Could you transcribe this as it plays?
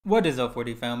What is up,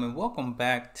 40 fam, and welcome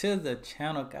back to the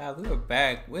channel, guys. We are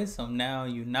back with some Now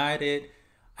United.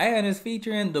 And it's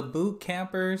featuring the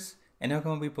Bootcampers, and they're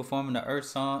gonna be performing the Earth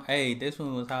song. Hey, this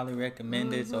one was highly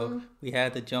recommended, so we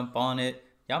had to jump on it.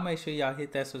 Y'all make sure y'all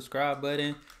hit that subscribe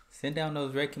button, send down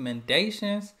those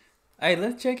recommendations. Hey,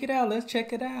 let's check it out. Let's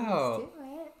check it out. Let's do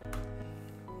it.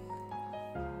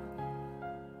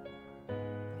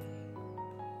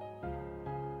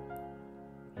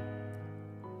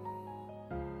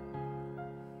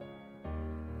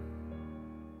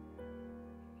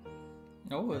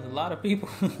 Oh, there's a lot of people.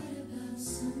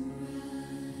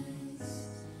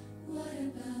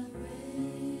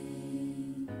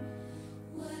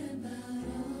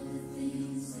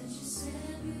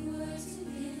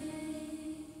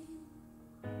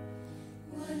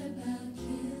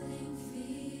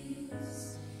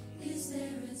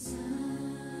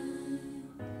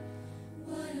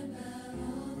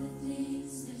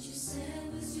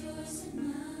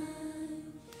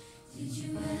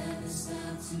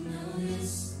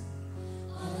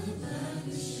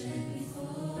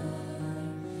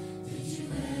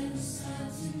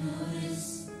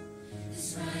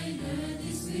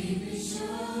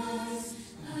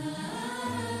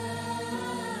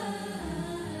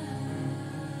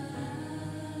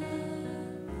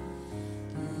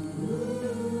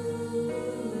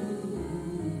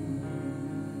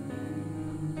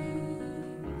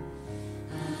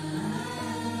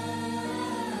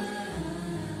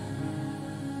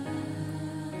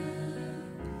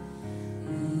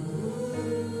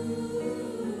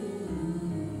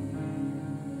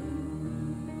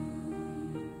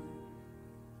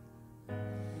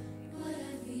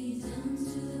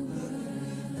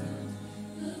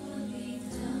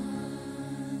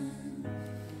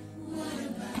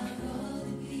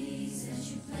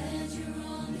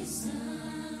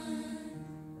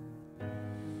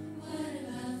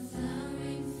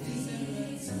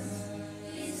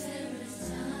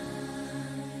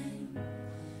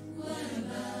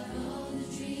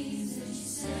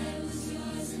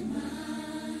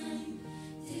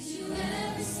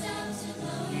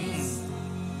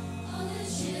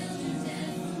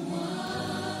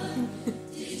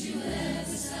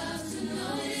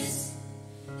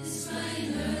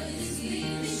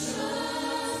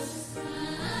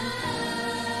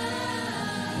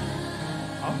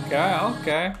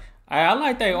 Okay. I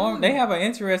like they have an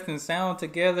interesting sound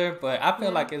together, but I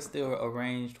feel like it's still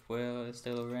arranged well. I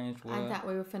thought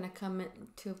we were finna come in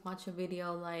to watch a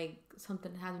video like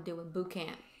something had to do with boot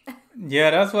camp. Yeah,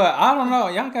 that's what I don't know.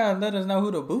 Y'all gotta let us know who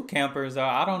the boot campers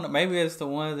are. I don't know. Maybe it's the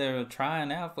ones that are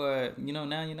trying out for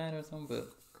Now United or something.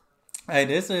 But hey,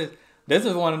 this is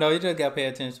one of those. You just gotta pay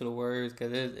attention to the words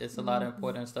because it's a lot of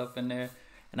important stuff in there.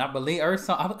 And I believe Earth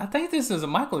song. I think this is a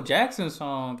Michael Jackson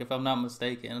song, if I'm not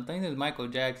mistaken. I think it's Michael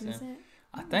Jackson. Is it?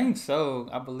 I think so.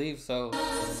 I believe so.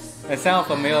 It sounds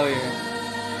familiar.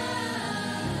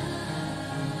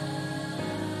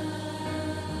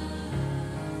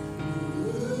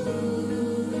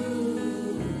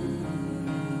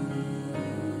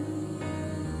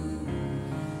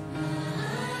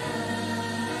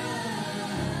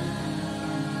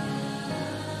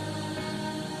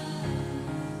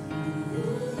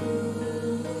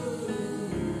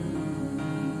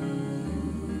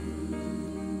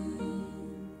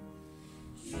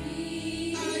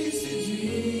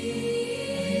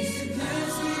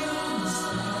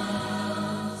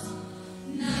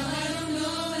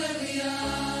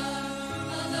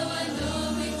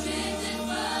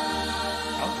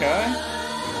 Okay.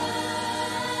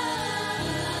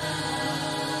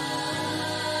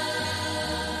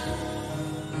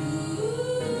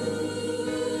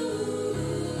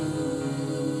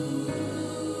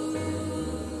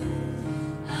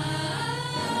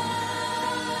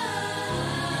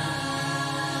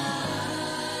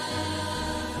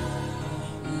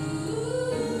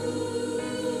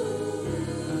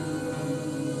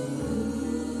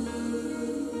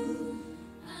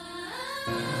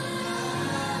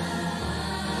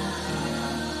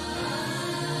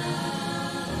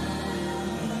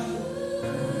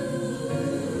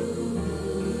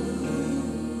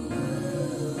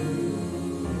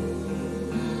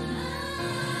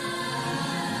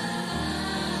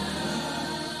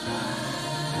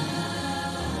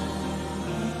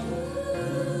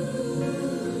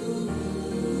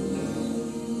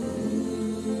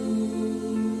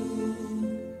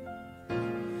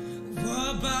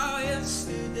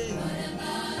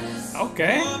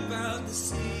 Okay. What about the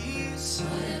seas?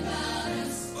 What about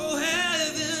us? Oh,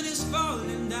 heaven is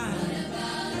falling down. What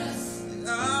about us?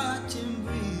 I can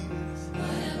breathe.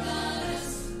 What about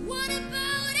us? What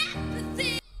about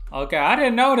apathy? Okay, I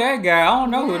didn't know that guy. I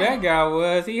don't know who Yeah. that guy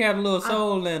was. He had a little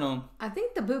soul in him. I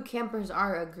think the Bootcampers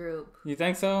are a group. You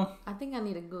think so? I think I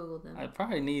need to Google them. I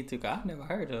probably need to, 'cause I've never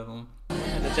heard of them. I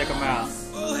have to check them out.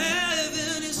 Oh,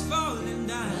 heaven is falling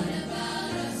down.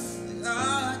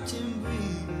 I can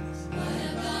breathe.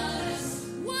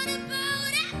 What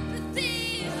about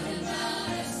apathy?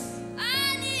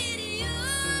 I need you.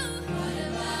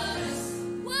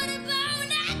 What about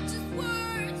not just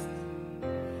words?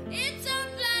 It's our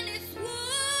planet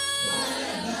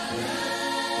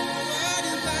What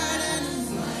about animals?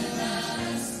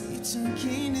 We turn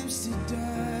kingdoms to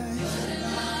dust.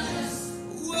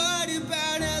 What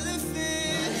about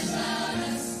elephants?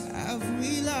 Have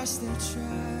we lost their trust?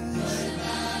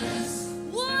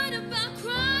 What about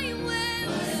crying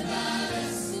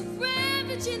waves? For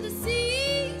ravaging the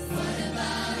seas?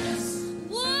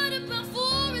 What about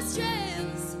forest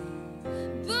trails?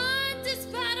 Burned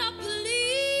despite our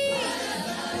police?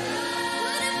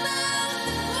 What about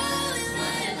the holy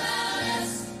land?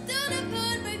 Don't it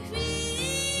burn my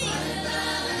queen?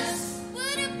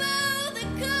 What about the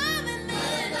common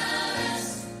man?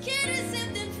 Can't we set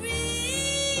them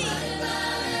free?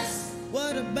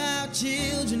 What about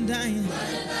children dying?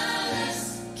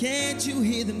 Can't you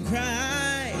hear them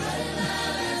cry?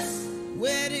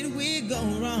 Where did we go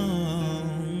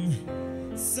wrong?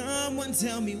 Someone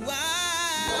tell me why.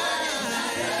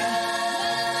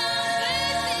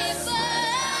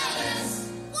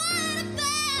 What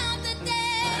about the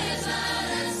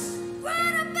days?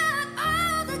 What about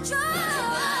all the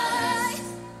joy?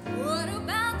 What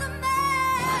about the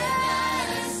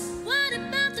man? What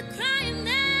about the crying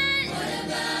man?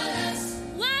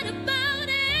 What about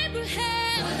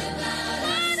Abraham?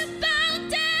 What about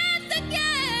death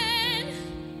again?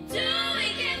 Do we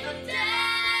give a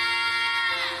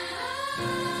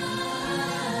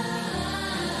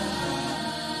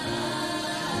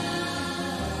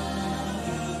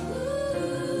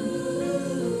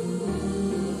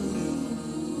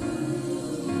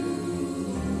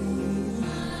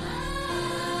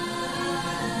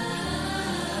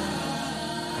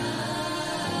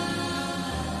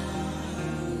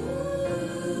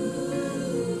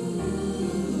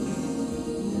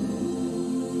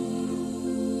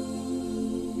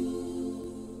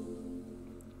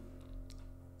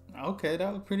Okay,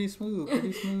 that was pretty smooth.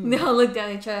 Pretty smooth. They all looked at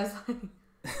each other.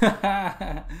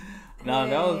 No,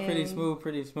 that was pretty Hey. smooth.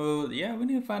 Pretty smooth. Yeah, we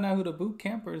need to find out who the boot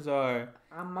campers are.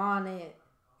 I'm on it.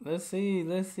 Let's see.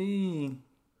 Let's see.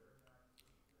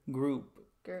 Group.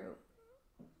 Girl.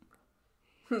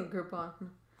 Group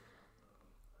on.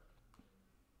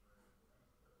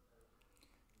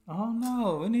 Oh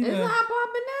no, we need It's to. not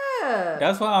popping up.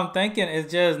 That's why I'm thinking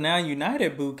it's just Now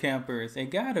United boot campers.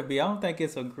 It gotta be. I don't think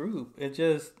it's a group. It's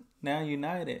just Now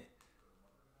United.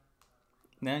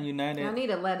 Now United. Y'all need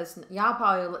to let us. Y'all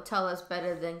probably tell us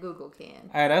better than Google can.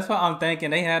 All right, that's what I'm thinking.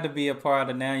 They had to be a part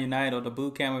of Now United or the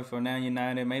boot campers for Now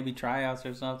United, maybe tryouts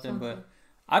or something. But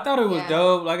I thought it was Yeah.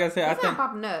 dope. Like I said, It's not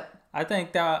popping up. I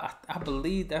think that I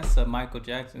believe that's a Michael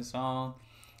Jackson song.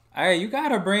 Hey, you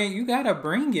gotta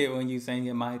bring it when you sing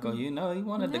it, Michael. You know, he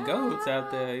one of the goats out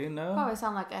there. You know. Probably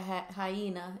sound like a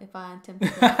hyena if I attempted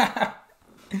that.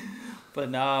 But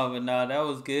no, that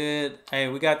was good. Hey,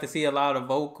 we got to see a lot of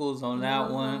vocals on that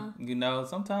one. You know,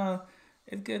 sometimes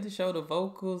it's good to show the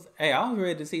vocals. Hey, I was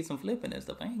ready to see some flipping and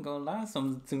stuff. I ain't gonna lie,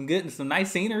 some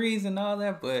nice sceneries and all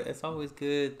that. But it's always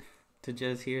good to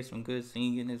just hear some good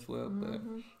singing as well. But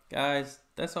guys,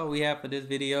 that's all we have for this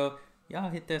video. Y'all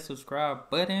hit that subscribe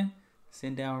button.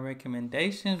 Send down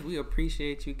recommendations. We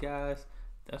appreciate you guys.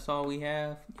 That's all we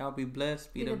have. Y'all be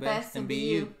blessed. Be the best and be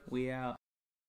you. We out.